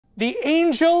the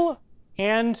angel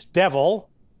and devil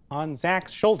on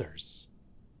Zach's shoulders.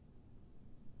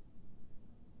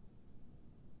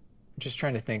 I'm just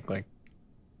trying to think, like,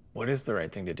 what is the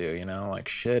right thing to do, you know? Like,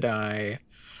 should I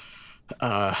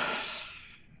buy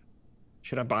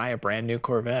a brand new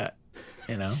Corvette,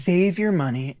 you know? Save your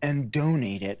money and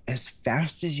donate it as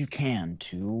fast as you can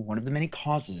to one of the many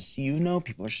causes. You know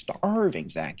people are starving,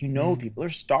 Zach. You know people are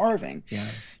starving. Yeah.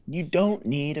 You don't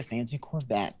need a fancy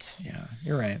Corvette. Yeah,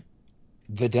 you're right.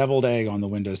 The deviled egg on the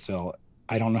windowsill,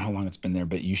 I don't know how long it's been there,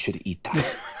 but you should eat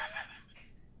that.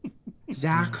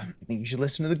 Zach, I think you should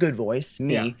listen to the good voice.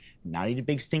 Me, not eat a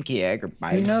big stinky egg or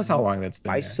buy. Who knows how long that's been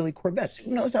buy there? silly Corvettes.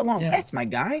 Who knows how long? Yeah. That's my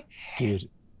guy. Dude,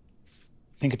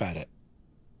 think about it.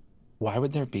 Why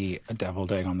would there be a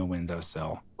deviled egg on the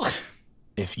windowsill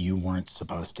if you weren't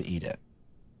supposed to eat it?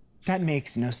 That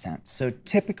makes no sense. So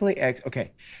typically eggs, okay,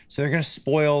 so they're gonna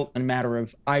spoil in a matter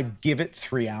of, I'd give it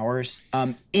 3 hours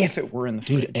if it were in the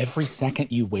fridge. Dude, every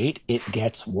second you wait, it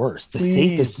gets worse. The Please.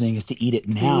 safest thing is to eat it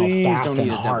now, Please fast don't and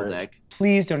eat a hard. deviled egg.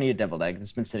 Please don't eat a deviled egg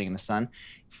that's been sitting in the sun.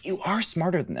 You are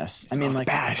smarter than this. It smells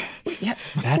bad. Yeah,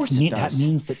 of That's course it neat. That does.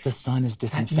 means that the sun is That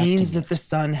disinfecting means that it. the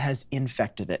sun has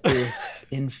infected it. It is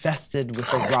infested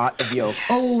with the rot of yolk.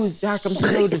 Oh, Zach, I'm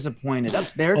so disappointed.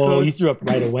 There it Oh, goes. you threw up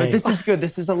right away. But this is good.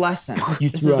 This is a lesson. You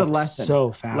this threw is a up lesson.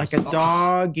 so fast. Like a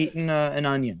dog eating an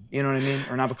onion. You know what I mean?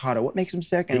 Or an avocado. What makes him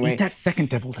sick? Anyway, Eat that second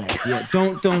deviled egg. yeah,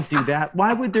 don't do that.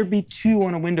 Why would there be 2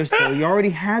 on a windowsill? You already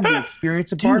had the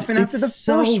experience of Dude, barfing after the it's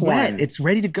so first wet. one. It's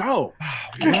ready to go.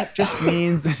 That just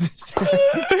means this is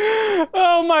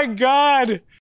Oh my God.